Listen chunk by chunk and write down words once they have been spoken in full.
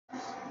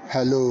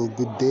Hello,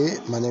 good day.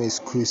 My name is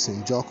Chris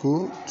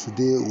Njoku.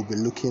 Today we'll be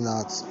looking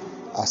at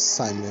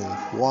assignment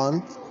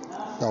 1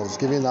 that was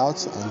given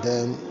out and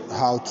then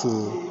how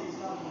to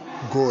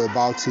go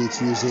about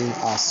it using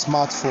a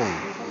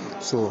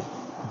smartphone. So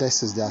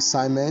this is the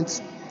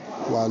assignment.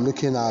 We are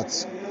looking at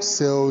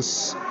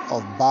sales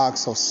of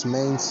bags of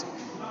cement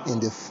in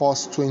the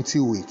first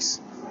 20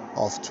 weeks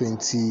of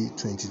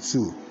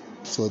 2022.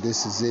 So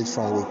this is it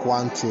from week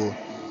 1 to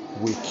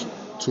week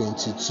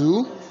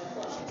 22.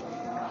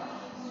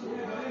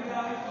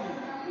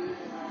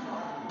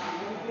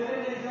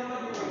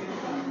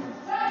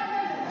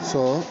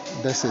 So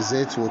this is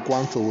it, week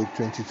 1 to week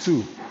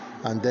 22.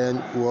 And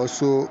then we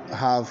also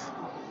have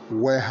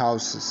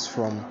warehouses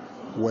from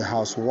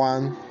warehouse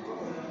 1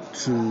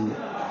 to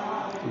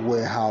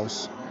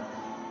warehouse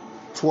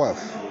 12.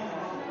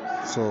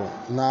 So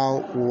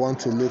now we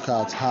want to look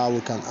at how we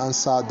can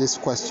answer these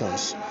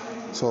questions.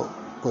 So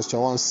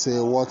question 1 say,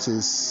 what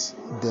is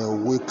the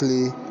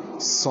weekly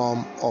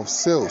sum of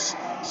sales?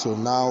 So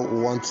now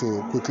we want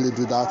to quickly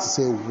do that.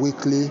 Say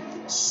weekly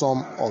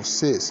sum of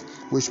sales,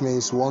 which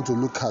means we want to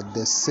look at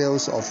the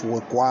sales of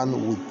week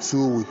 1, week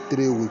 2, week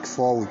 3, week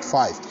 4, week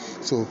 5.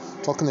 So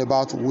talking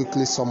about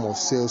weekly sum of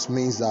sales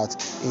means that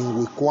in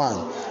week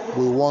 1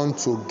 we want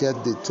to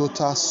get the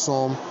total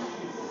sum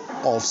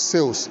of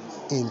sales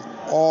in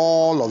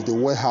all of the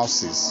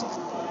warehouses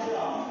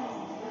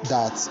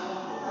that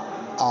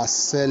are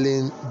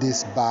selling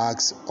these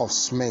bags of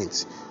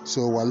cement.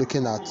 So we're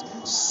looking at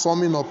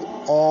summing up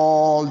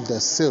all the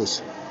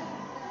sales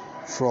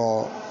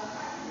from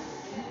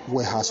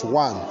warehouse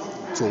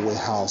 1 to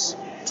warehouse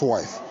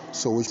 12.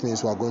 So which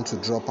means we're going to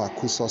drop our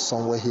cursor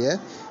somewhere here,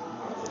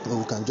 and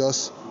we can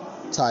just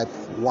type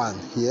 1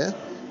 here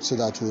so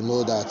that we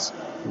know that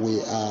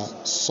we are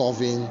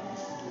solving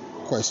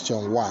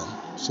question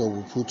 1. So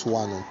we put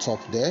 1 on top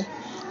there.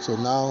 So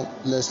now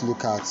let's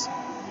look at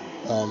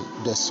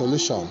the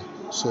solution.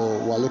 So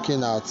we're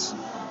looking at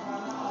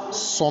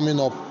summing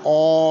up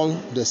all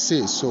the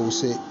sales. So we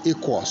say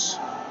equals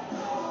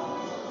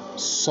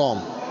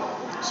sum.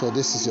 So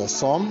this is your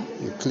sum.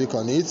 You click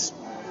on it,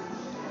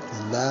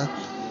 and then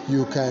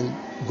you can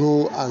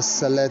go and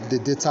select the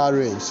data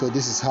range. So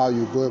this is how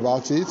you go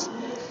about it.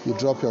 You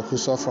drop your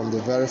cursor from the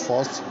very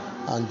first,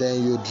 and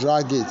then you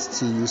drag it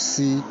till you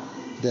see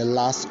the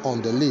last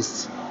on the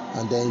list,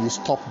 and then you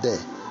stop there.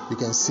 You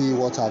can see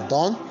what I've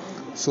done.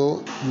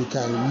 So you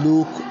can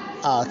look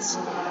at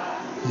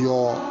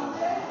your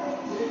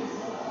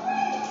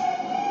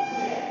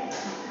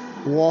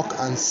work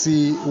and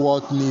see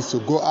what needs to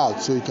go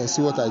out. So you can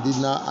see what I did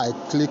now. I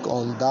click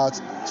on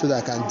that so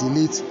that I can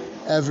delete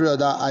every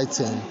other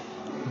item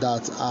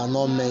that are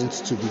not meant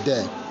to be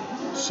there.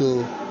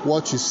 So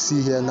what you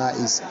see here now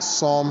is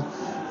some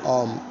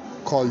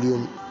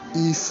column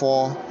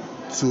E4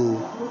 to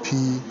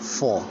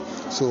P4.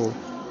 So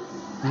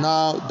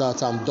now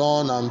that I'm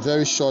done, I'm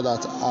very sure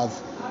that I've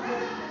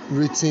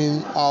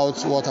written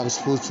out what I'm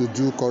supposed to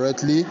do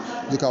correctly.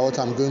 Look at what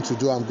I'm going to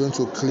do. I'm going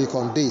to click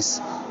on this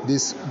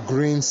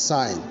green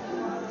sign.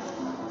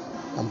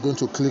 I'm going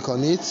to click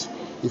on it.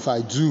 If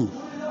I do,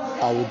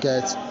 I will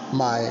get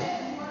my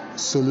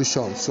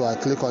solution. So I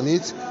click on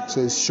it.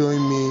 So it's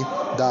showing me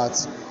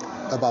that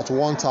about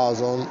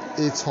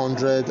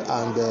 1,800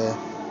 and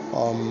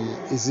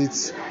is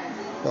it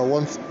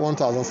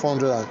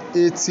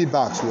 1,480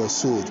 bags were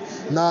sold.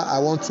 Now I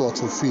want to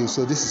autofill.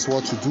 So this is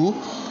what to do.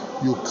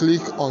 You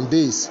click on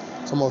this.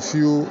 Some of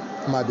you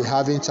might be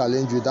having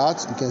challenge with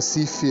that. You can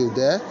see fill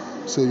there.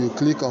 So you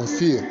click on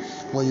fill.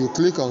 When you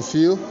click on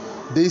fill,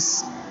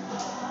 this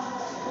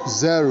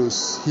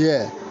zeros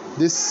here,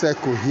 this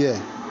circle here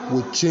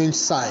will change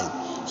sign.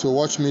 So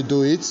watch me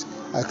do it.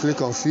 I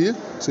click on fill,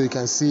 so you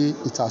can see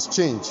it has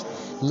changed.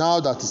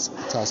 Now that it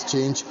has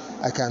changed,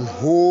 I can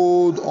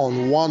hold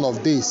on one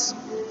of these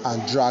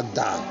and drag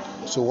down.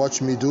 So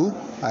watch me do.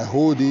 I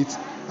hold it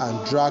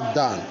and drag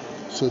down.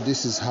 So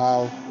this is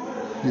how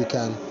you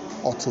can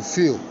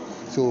autofill.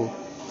 So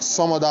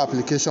some other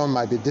application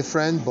might be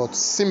different but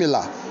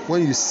similar.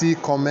 When you see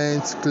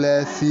comment,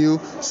 clear, fill,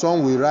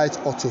 some will write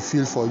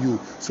autofill for you.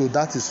 So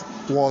that is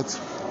what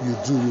you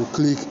do. You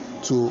click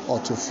to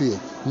autofill.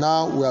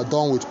 Now we are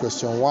done with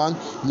question 1.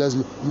 Let's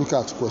look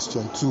at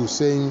question 2,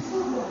 saying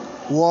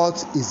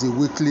what is the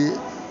weekly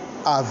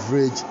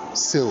average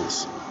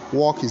sales?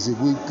 What is the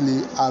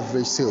weekly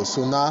average sales?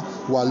 So now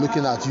we are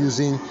looking at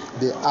using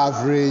the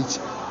average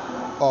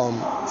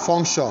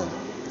function.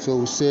 So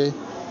we say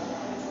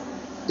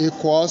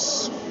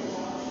equals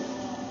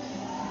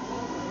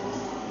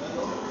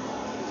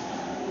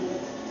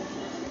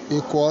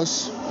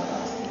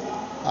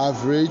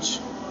average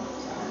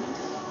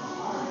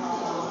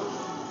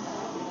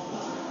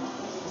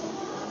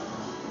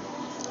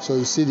so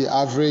you see the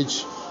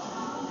average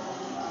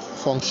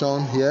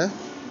function here.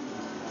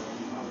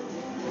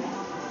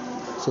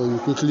 So you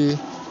quickly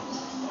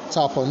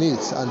tap on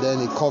it and then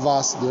it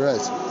covers the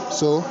rest.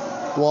 So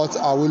what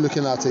are we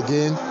looking at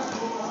again?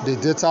 The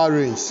data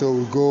range. So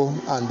we go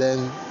and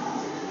then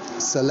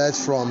select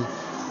from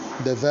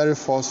the very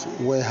first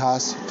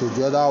warehouse to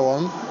the other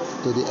one.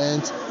 to the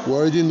end. We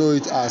already know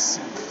it as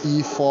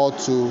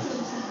E4 to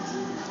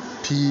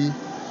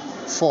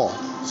P4.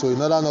 So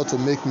in order not to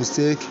make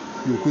mistake,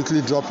 you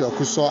quickly drop your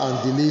cursor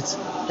and delete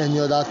any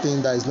other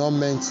thing that is not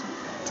meant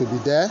to be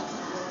there.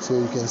 So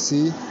you can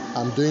see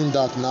I'm doing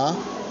that now,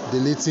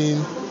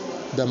 deleting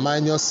the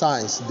minus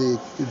signs, the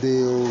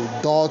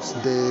dot,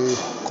 the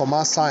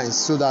comma signs,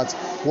 so that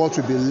what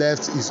will be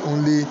left is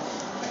only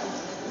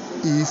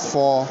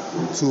E4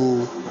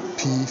 to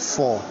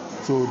P4.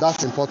 So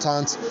that's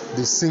important,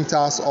 the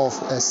syntax of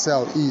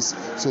Excel is.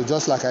 So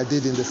just like I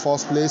did in the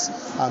first place,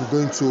 I'm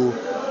going to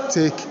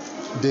take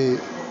the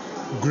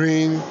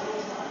green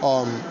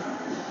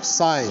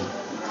sign.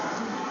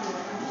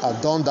 I've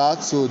done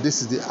that. So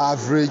this is the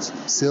average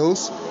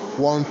sales,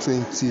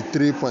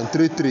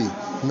 123.33.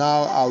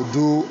 Now I'll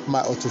do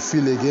my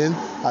autofill again.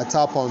 I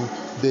tap on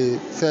the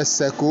first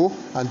circle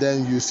and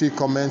then you see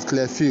comment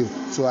clear fill.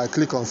 So I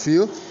click on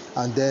fill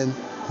and then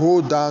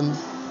hold down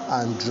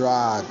and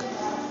drag.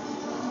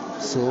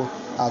 So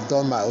I've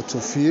done my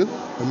autofill.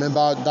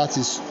 Remember that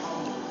is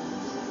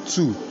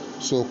 2.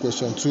 So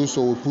question 2.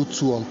 So we'll put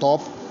 2 on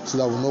top so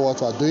that we know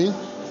what we're doing.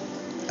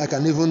 I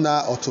can even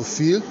now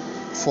autofill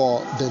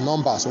for the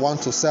numbers 1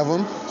 to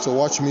 7. So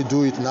watch me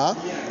do it now.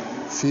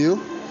 Fill,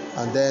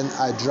 and then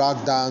I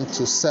drag down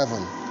to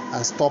 7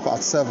 and stop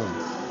at 7.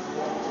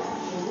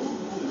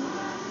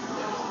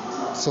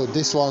 So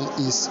this one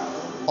is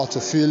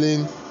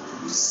autofilling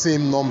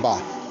same number.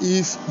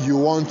 If you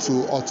want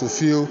to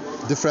autofill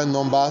different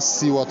numbers,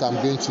 see what I'm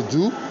going to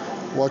do.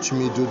 Watch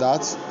me do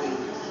that.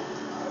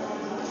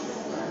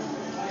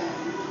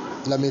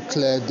 Let me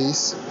clear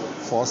this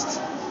first.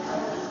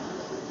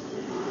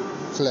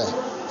 Clear.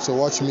 So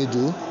watch me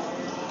do.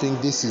 I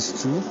think this is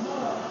 2.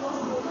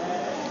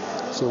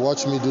 So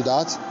watch me do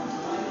that.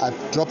 I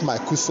drop my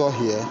cursor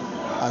here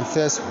and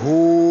first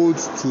hold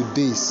to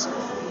this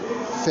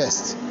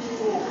first.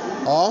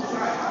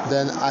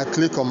 Then I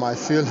click on my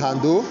fill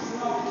handle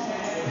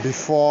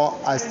before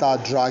I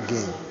start dragging.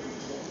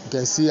 You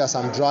can see as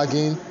I'm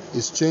dragging,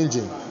 it's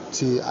changing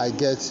till I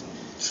get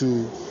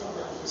to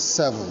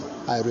 7.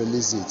 I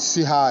release it.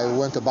 See how I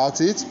went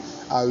about it?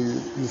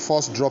 You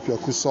first drop your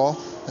cursor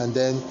and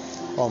then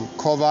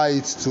cover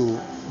it to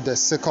the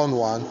second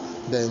one,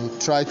 then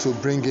try to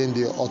bring in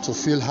the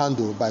autofill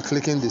handle by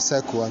clicking the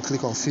circle and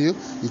click on fill.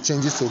 It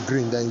changes to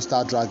green, then you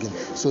start dragging.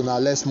 So now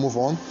let's move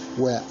on.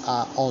 We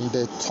are on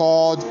the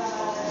third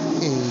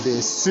in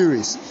the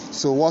series.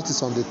 So what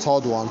is on the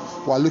third one?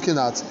 We're looking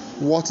at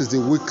what is the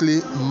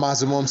weekly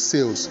maximum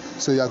sales.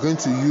 So you are going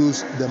to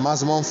use the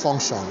maximum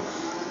function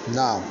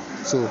now.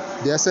 So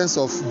the essence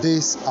of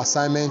this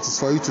assignment is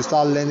for you to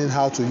start learning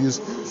how to use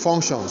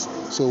functions.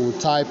 So we'll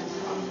type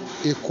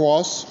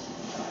equals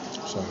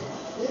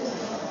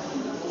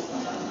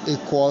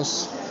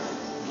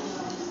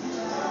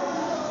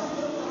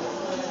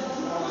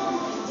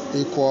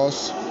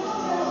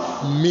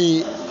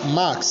me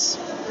max.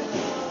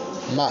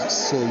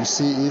 So you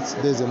see it,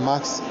 there's a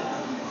max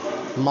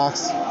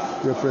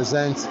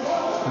represents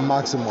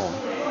maximum.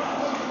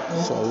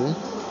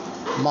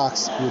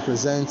 Max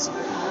represents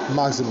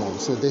maximum.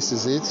 So this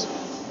is it,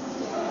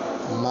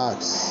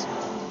 max.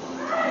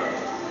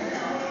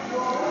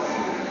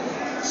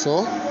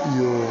 So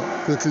you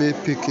quickly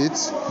pick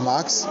it,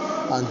 max,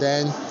 and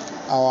then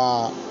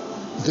our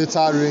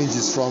data range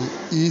is from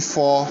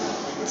E4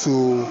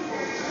 to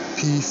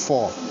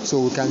P4.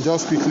 So we can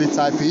just quickly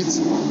type it.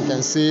 You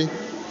can see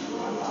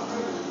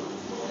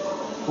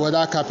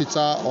whether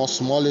capital or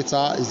small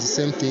letter is the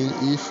same thing,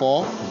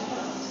 E4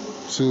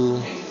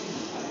 to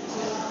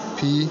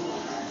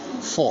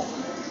P4.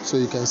 So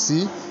you can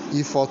see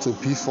E4 to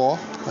P4,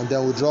 and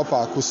then we drop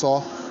our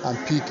cursor and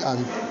pick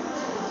and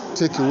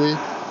take away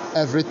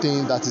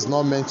everything that is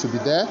not meant to be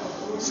there.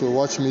 So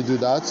watch me do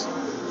that.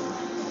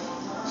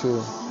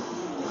 So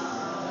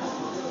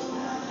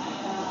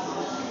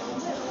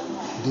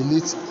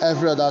delete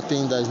every other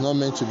thing that is not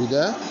meant to be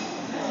there.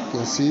 You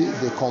can see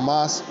the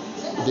commas,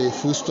 the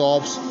full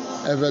stops,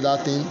 every other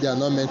thing, they are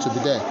not meant to be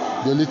there.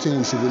 The only thing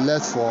we should be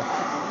left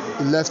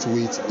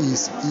with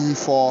is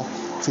E4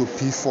 to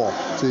P4.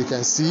 So you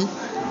can see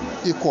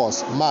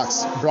equals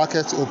max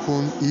bracket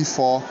open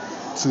E4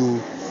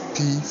 to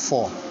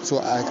P4. So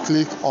I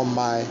click on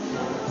my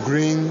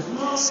green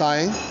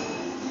sign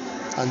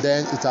and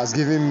then it has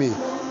given me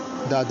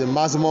that the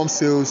maximum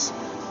sales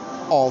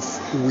of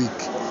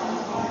week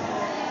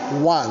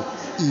 1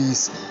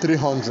 is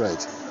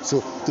 300. So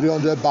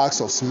 300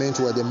 bags of cement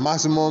were the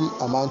maximum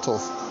amount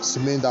of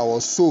cement that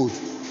was sold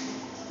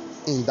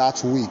in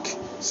that week.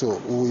 So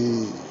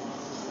we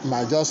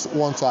might just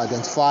want to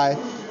identify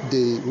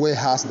the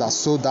warehouse that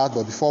sold that,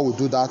 but before we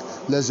do that,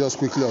 let's just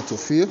quickly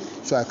autofill.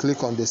 So I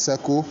click on the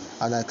circle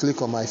and I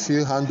click on my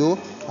fill handle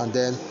and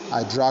then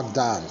I drag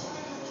down.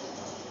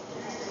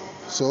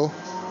 So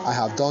I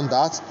have done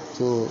that.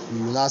 So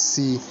you will now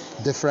see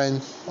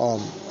different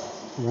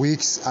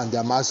weeks and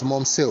their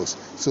maximum sales.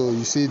 So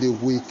you see the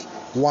week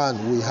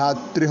 1 we had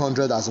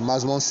 300 as the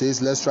maximum sales.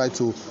 Let's try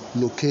to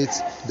locate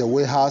the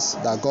warehouse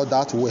that got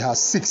that. We have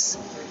 6.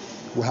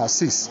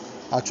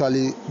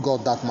 actually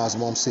got that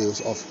maximum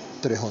sales of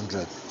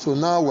 300. So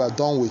now we are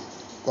done with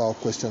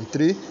question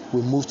 3.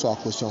 We move to our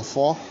question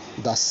 4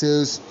 that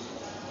says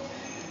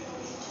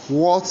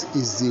what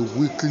is the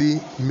weekly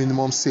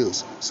minimum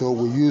sales. So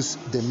we use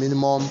the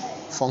minimum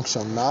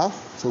function now.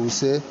 So we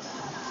say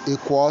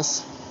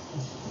equals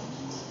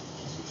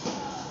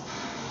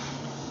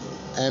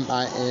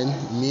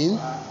min.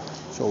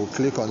 So we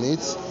click on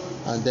it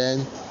and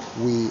then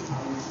we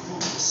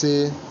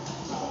say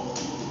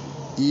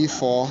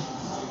E4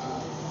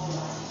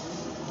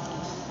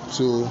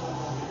 to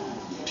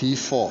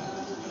P4.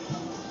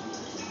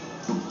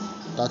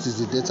 That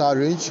is the data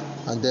range,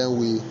 and then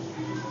we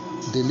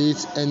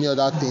delete any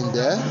other thing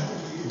there,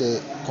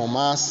 the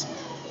commas,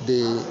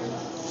 the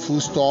full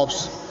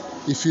stops.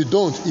 If you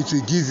don't, it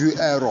will give you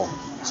error.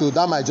 So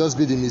that might just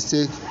be the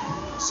mistake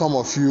some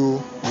of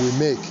you will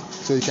make.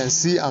 So you can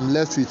see I'm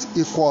left with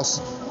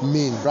equals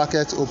min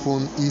bracket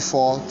open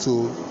E4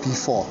 to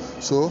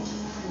P4. So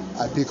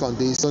I pick on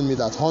this, told me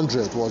that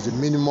 100 was the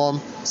minimum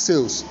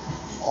sales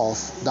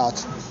of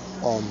that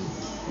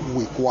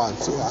week 1.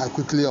 So I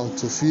quickly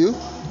onto fill.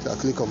 So I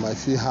click on my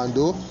fill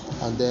handle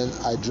and then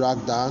I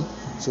drag down.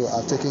 So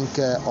I've taken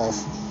care of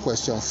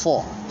question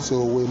 4.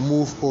 So we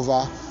move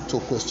over to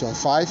question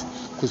 5.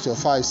 Question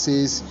 5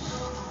 says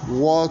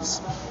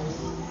what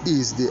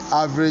is the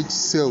average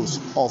sales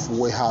of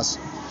warehouse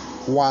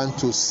 1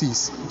 to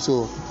 6.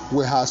 So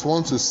warehouse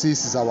 1 to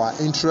 6 is our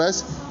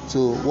interest.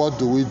 So what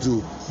do?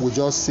 We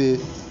just say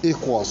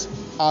equals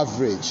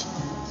average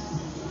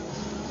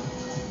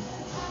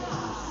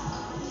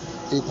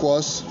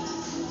equals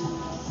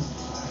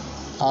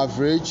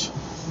average.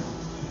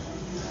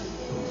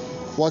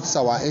 What is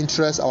our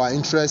interest? Our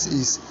interest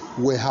is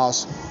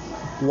warehouse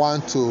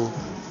 1 to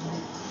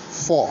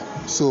 4.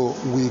 So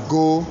we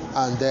go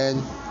and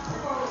then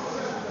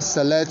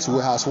select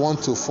warehouse 1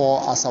 to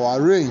 4 as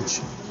our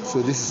range.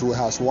 So this is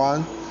warehouse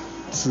 1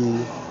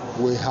 to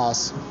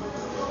warehouse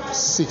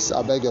 6.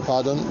 I beg your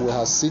pardon.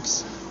 Warehouse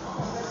 6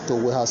 to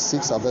warehouse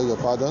 6. I beg your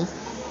pardon.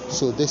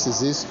 So this is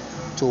this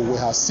to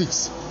warehouse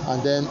 6.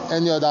 And then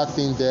any other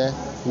thing there,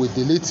 we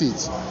delete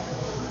it.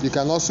 You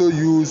can also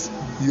use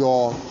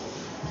your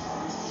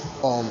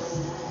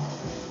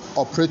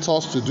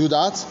operators to do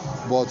that,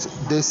 but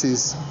this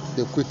is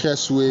the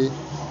quickest way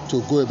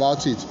to go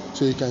about it.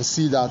 So you can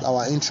see that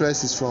our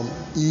interest is from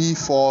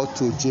E4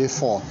 to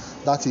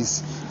J4. That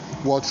is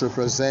what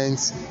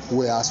represents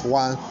warehouse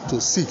 1 to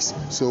 6.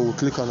 So we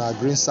click on our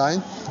green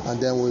sign and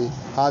then we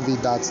have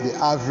it that the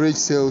average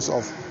sales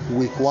of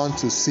week 1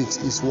 to 6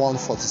 is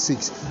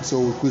 146. So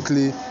we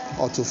quickly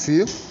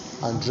autofill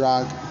and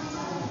drag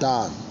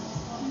down.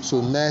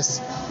 So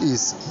next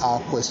is our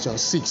question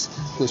 6.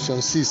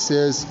 Question 6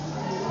 says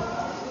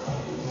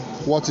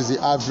what is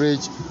the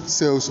average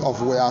sales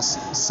of warehouse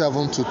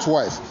 7 to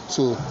 12.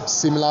 So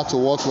similar to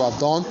what we have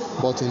done,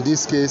 but in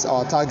this case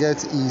our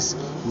target is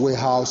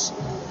warehouse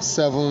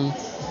 7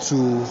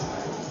 to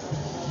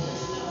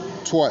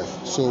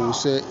 12. So we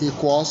say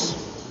equals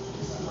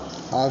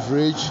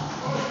average,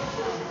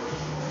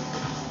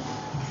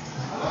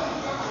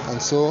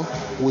 and so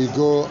we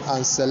go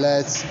and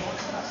select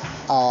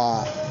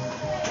our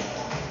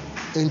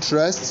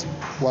interest.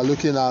 We're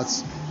looking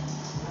at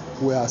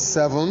warehouse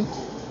 7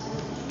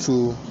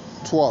 to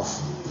 12.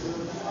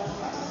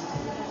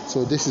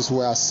 So this is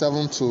warehouse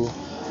 7 to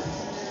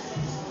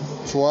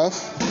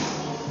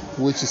 12,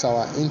 which is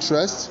our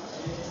interest.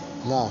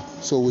 Now,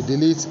 so we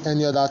delete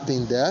any other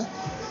thing there.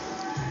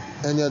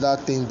 Any other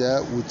thing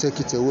there, we take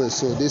it away.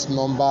 So this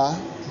number,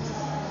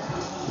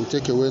 we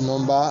take away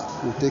number,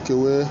 we take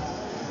away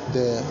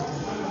the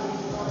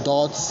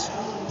dots,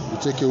 we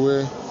take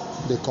away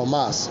the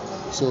commas.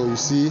 So you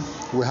see,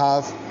 we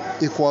have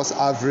equals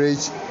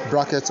average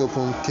bracket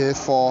open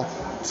K4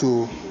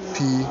 to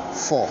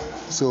P4.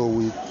 So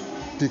we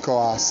pick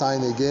our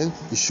sign again.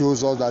 It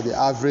shows us that the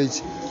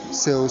average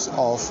sales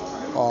of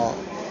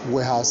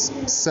warehouse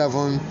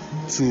 7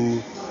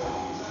 to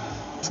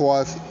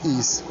 12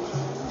 is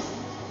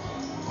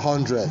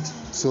 100.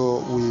 So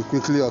we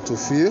quickly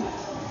autofill,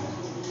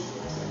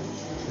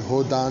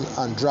 hold down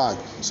and drag.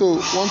 So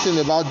one thing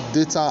about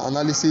data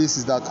analysis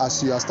is that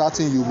as you are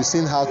starting, you'll be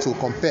seeing how to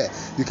compare.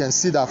 You can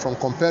see that from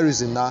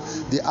comparison now,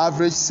 the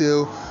average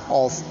sale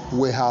of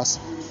warehouse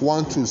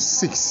 1 to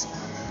 6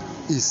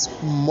 is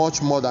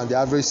much more than the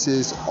average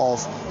sales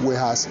of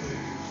warehouse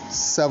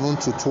 7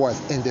 to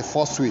 12 in the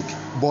first week.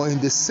 But in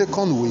the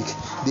second week,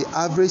 the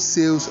average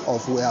sales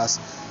of warehouse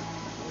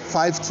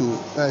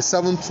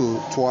 7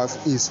 to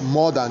 12 is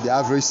more than the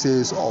average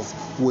sales of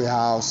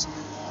warehouse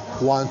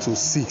 1 to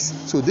 6.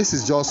 So this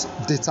is just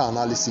data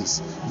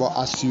analysis, but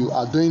as you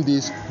are doing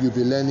this, you'll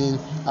be learning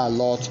a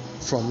lot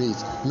from it.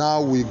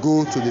 Now we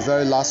go to the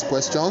very last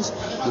question,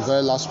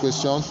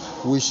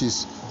 which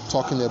is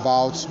talking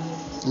about,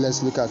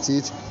 let's look at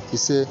it. It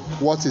says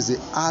what is the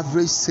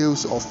average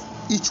sales of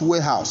each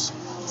warehouse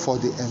for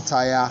the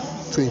entire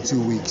 20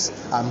 weeks.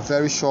 I'm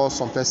very sure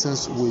some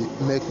persons will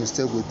make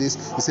mistake with this.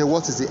 They say,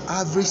 what is the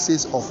average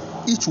sales of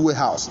each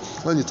warehouse?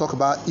 When you talk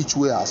about each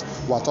warehouse,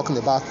 we are talking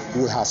about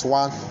warehouse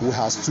 1,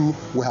 warehouse 2,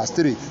 warehouse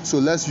 3. So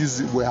let's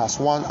use warehouse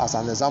 1 as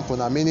an example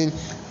now, meaning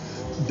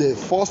the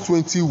first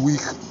 20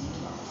 week,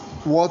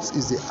 what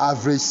is the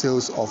average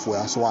sales of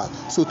warehouse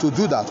 1? So to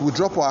do that, we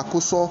drop our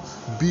cursor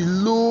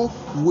below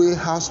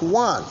warehouse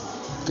 1.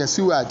 You can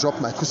see where I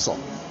dropped my cursor.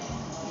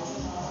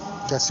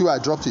 You can see where I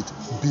dropped it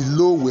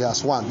below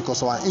warehouse 1,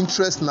 because our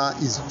interest now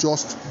is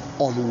just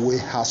on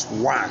warehouse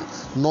 1,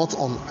 not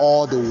on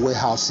all the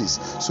warehouses.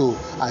 So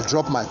I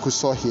drop my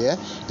cursor here.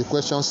 The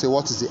question says,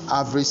 what is the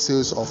average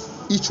sales of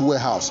each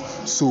warehouse?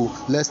 So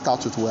let's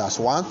start with warehouse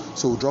 1.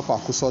 So we drop our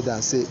cursor there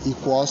and say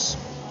equals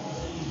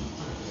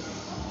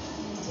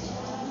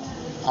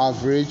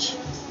average,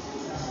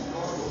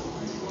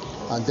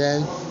 and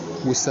then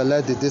we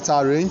select the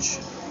data range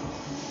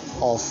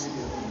of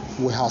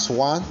warehouse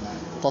 1,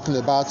 talking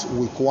about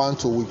week 1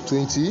 to week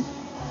 20.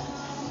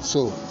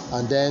 So,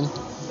 and then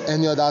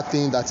any other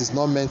thing that is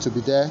not meant to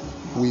be there,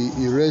 we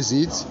erase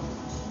it.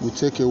 We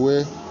take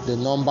away the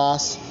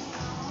numbers,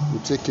 we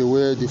take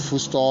away the full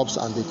stops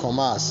and the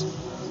commas.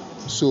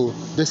 So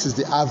this is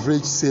the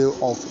average sale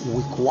of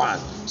week 1.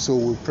 So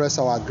we press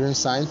our green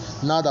sign.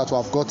 Now that we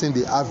have gotten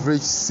the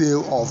average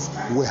sale of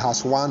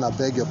warehouse 1, I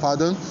beg your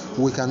pardon,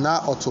 we can now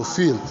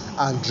autofill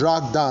and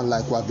drag down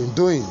like we have been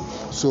doing.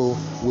 So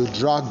we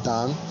drag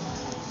down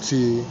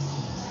to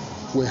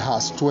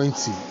warehouse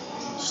 20.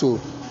 So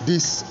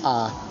these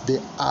are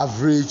the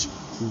average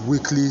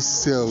weekly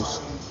sales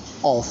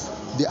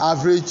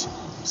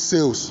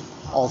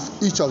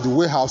of each of the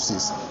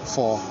warehouses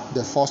for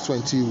the first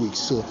 20 weeks.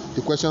 So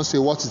the question says,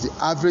 what is the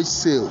average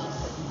sale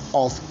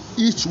of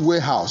each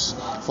warehouse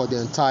for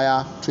the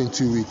entire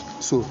 20 weeks?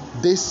 So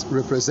this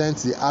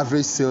represents the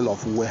average sale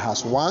of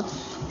warehouse 1.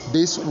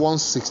 This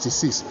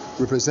 166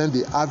 represents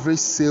the average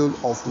sale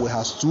of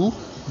warehouse 2.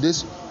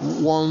 This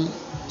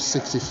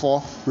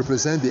 164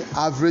 represents the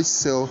average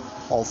sale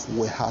of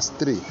warehouse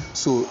 3.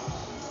 So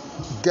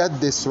get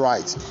this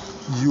right.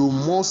 You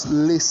must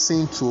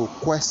listen to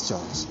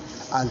questions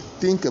and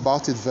think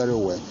about it very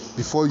well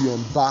before you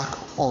embark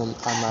on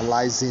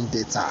analyzing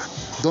data.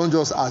 Don't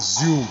just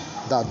assume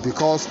that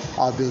because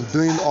I've been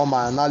doing all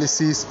my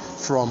analysis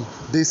from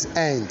this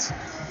end,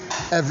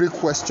 every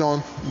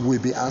question will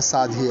be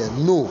answered here.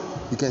 No,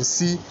 you can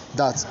see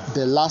that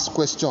the last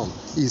question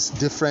is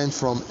different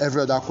from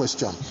every other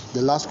question.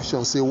 The last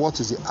question says, what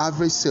is the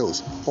average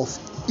sales of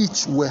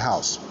each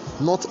warehouse?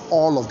 Not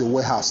all of the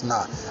warehouse.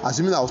 Now,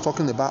 assuming I was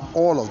talking about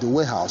all of the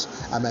warehouse,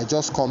 I might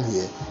just come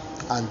here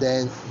and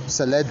then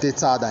select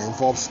data that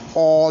involves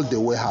all the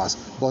warehouse.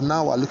 But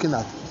now we're looking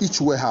at each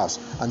warehouse,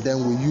 and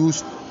then we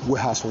use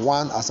warehouse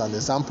 1 as an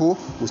example.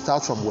 We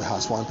start from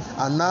warehouse 1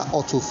 and now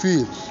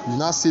autofill. You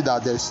now see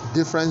that there's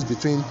difference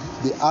between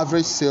the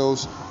average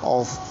sales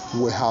of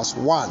warehouse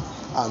 1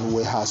 and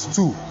warehouse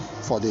 2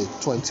 for the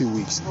 20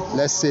 weeks.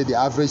 Let's say the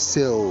average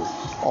sale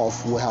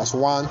of warehouse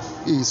 1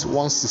 is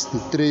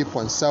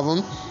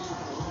 163.7.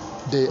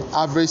 The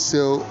average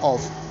sale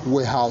of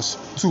warehouse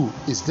 2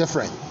 is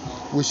different,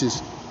 which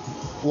is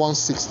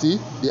 160.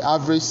 The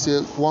average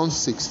sale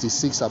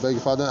 166, I beg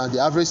your pardon, and the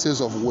average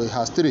sales of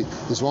warehouse 3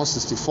 is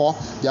 164.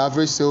 The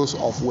average sales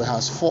of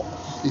warehouse 4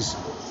 is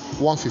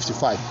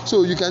 155.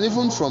 So you can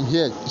even from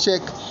here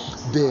check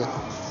the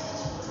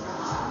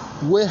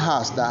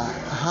warehouse that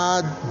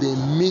had the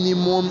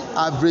minimum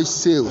average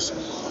sales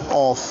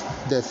of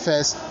the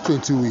first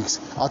 20 weeks.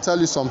 I'll tell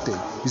you something.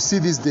 You see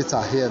this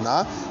data here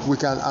now, we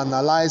can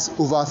analyze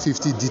over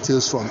 50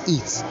 details from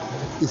it.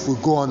 If we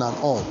go on and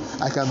on,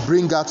 I can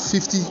bring out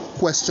 50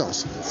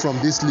 questions from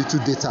this little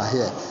data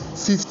here,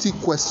 50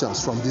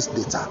 questions from this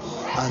data,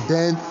 and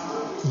then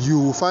you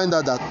will find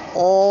out that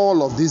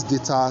all of these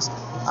data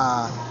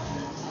are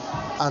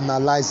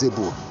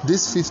analyzable.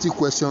 These 50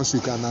 questions, you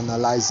can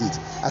analyze it.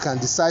 I can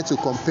decide to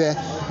compare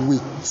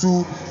week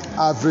 2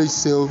 average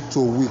sale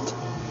to week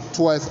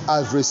 12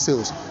 average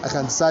sales. I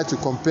can decide to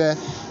compare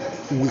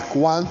week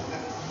 1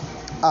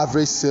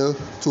 average sale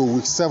to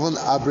week 7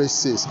 average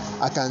sales.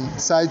 I can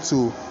decide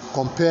to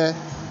compare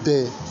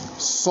the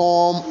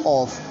sum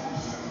of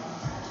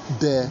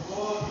the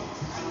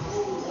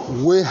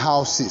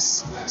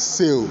warehouses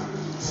sale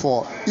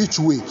for each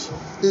week.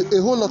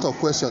 A whole lot of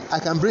questions. I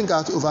can bring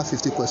out over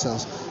 50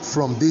 questions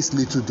from this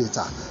little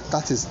data.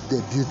 That is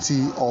the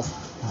beauty of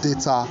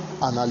data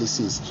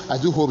analysis. I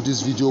do hope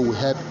this video will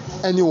help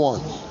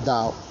anyone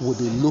that will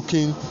be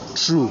looking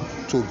through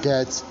to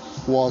get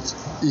what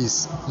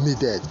is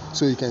needed.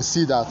 So you can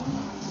see that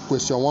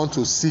question 1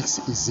 to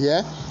 6 is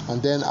here,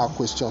 and then our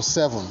question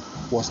 7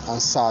 was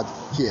answered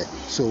here.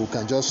 So we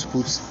can just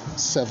put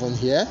 7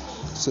 here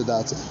so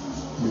that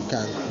you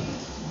can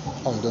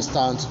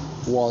understand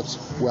what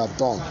we have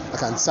done. I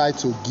can decide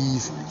to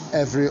give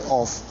every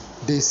of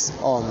this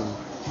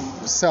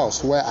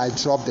cells where I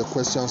drop the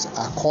questions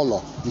are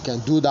color. You can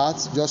do that.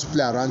 Just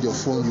play around your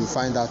phone, you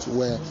find out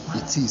where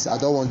it is. I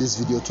don't want this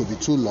video to be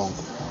too long.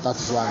 That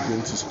is why I'm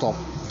going to stop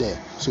there.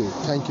 So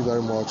thank you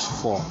very much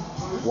for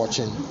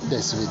watching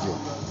this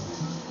video.